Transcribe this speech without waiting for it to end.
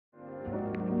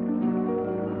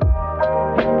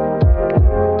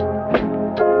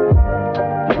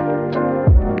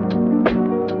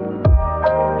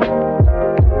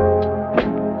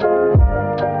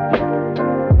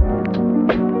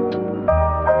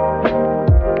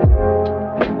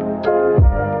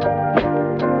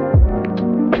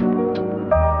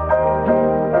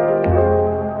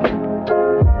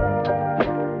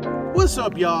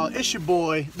y'all? It's your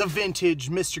boy, the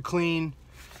vintage Mr. Clean.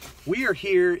 We are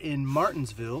here in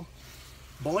Martinsville.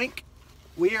 Boink.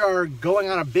 We are going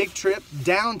on a big trip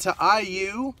down to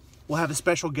IU. We'll have a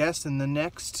special guest in the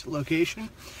next location.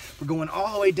 We're going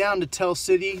all the way down to Tell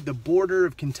City, the border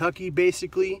of Kentucky,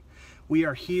 basically. We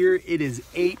are here. It is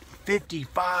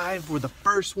 8:55. We're the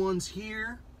first ones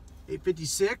here.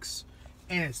 8:56.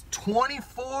 And it's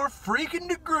 24 freaking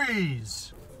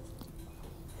degrees.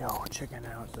 Yo, checking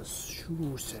out the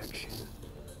shoe section.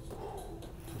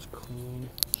 It's clean,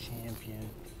 champion.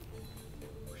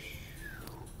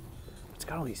 It's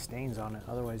got all these stains on it,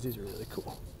 otherwise these are really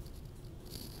cool.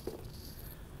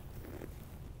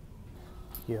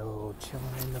 Yo,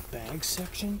 chilling in the bag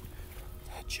section.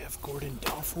 That Jeff Gordon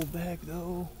duffel bag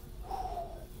though.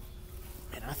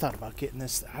 Man, I thought about getting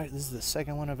this. This is the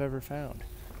second one I've ever found.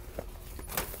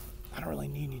 I don't really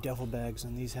need any duffel bags,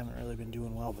 and these haven't really been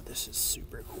doing well, but this is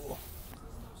super cool.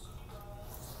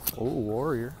 Oh,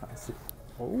 Warrior. I see.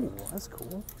 Oh, that's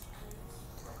cool.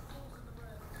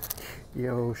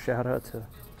 Yo, shout out to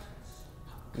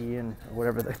Ian, or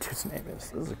whatever that dude's name is.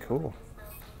 This is cool.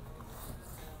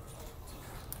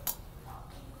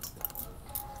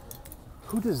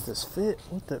 Who does this fit?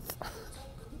 What the?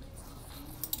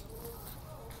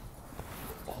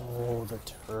 Oh, the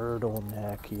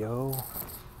turtleneck, yo.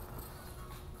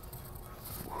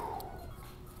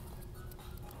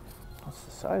 What's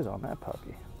the size on that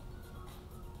puppy?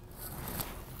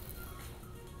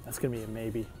 That's gonna be a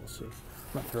maybe. We'll see. I'm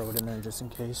gonna throw it in there just in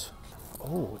case.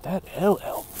 Oh, that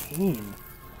LL Bean.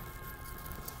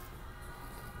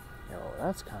 Yo,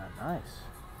 that's kind of nice.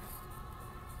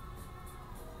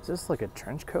 Is this like a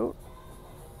trench coat?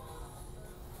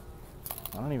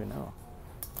 I don't even know.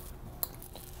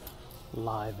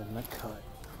 Live in the cut.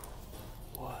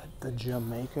 What? The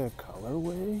Jamaica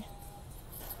colorway?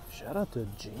 Shout out to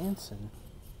Jansen.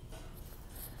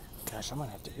 Gosh, I might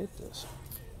have to hit this.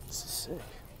 This is sick.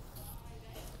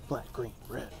 Black, green,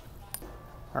 red.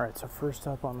 Alright, so first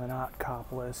up on the not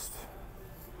cop list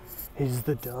is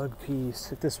the Doug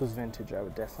piece. If this was vintage, I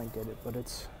would definitely get it, but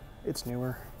it's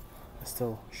newer. I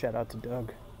still shout out to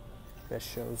Doug. Best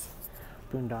shows.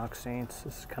 Boondock Saints.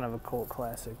 This is kind of a cult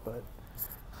classic, but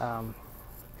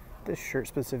this shirt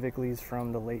specifically is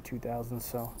from the late 2000s,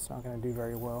 so it's not going to do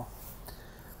very well.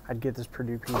 I'd get this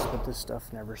Purdue piece, but this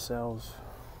stuff never sells.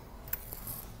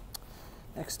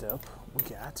 Next up, we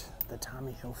got the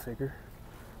Tommy Hilfiger.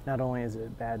 Not only is it a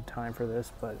bad time for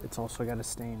this, but it's also got a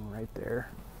stain right there.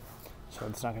 So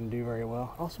it's not going to do very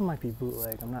well. It also might be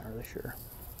bootleg, I'm not really sure.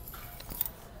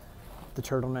 The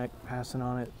turtleneck, passing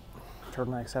on it.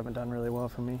 Turtlenecks haven't done really well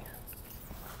for me.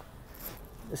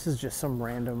 This is just some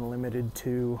random limited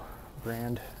to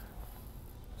brand.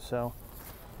 So,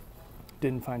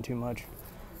 didn't find too much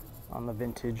on the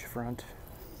vintage front.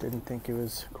 Didn't think it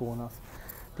was cool enough.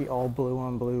 The all blue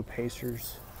on blue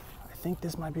Pacers. I think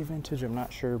this might be vintage, I'm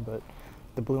not sure, but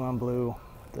the blue on blue,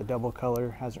 the double color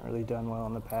hasn't really done well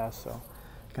in the past, so I'm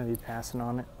gonna be passing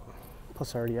on it.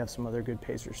 Plus I already have some other good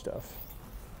Pacer stuff.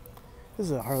 This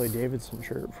is a Harley Davidson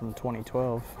shirt from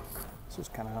 2012. This is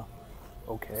kind of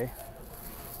okay,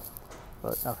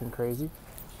 but nothing crazy.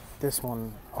 This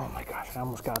one, oh my gosh, I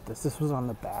almost got this. This was on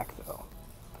the back though.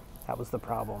 That was the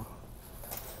problem.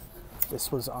 This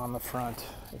was on the front.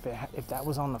 If that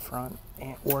was on the front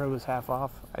or it was half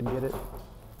off, I'd get it.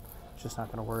 It's just not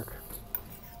gonna work.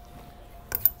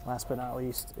 Last but not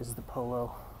least is the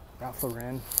polo, Ralph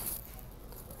Lauren.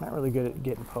 Not really good at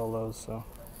getting polos, so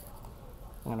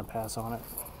I'm gonna pass on it.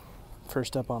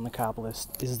 First up on the cop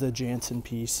list is the Jansen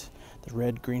piece, the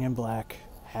red, green, and black.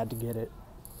 Had to get it.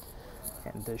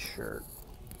 And this shirt.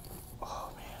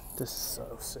 Oh man, this is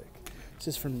so sick. This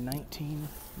is from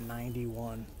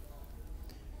 1991.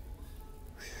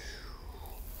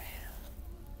 Man,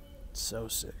 so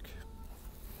sick.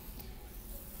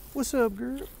 What's up,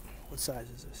 girl? What size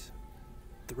is this?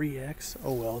 3X?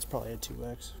 Oh well, it's probably a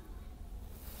 2X.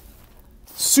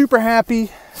 Super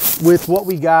happy with what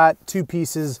we got. Two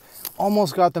pieces.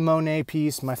 Almost got the Monet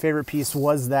piece. My favorite piece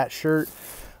was that shirt.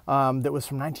 That was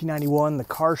from 1991, the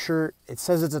car shirt. It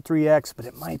says it's a 3X, but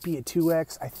it might be a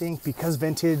 2X. I think because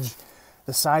vintage,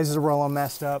 the sizes are all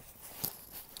messed up.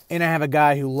 And I have a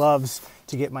guy who loves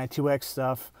to get my 2X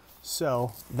stuff,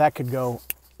 so that could go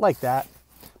like that.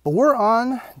 But we're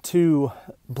on to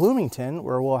Bloomington,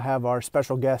 where we'll have our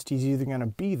special guest. He's either going to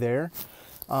be there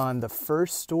on the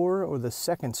first store or the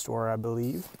second store, I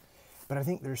believe. But I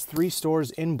think there's 3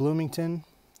 stores in Bloomington,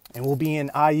 and we'll be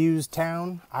in IU's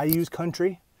town, IU's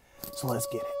country. So let's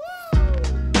get it.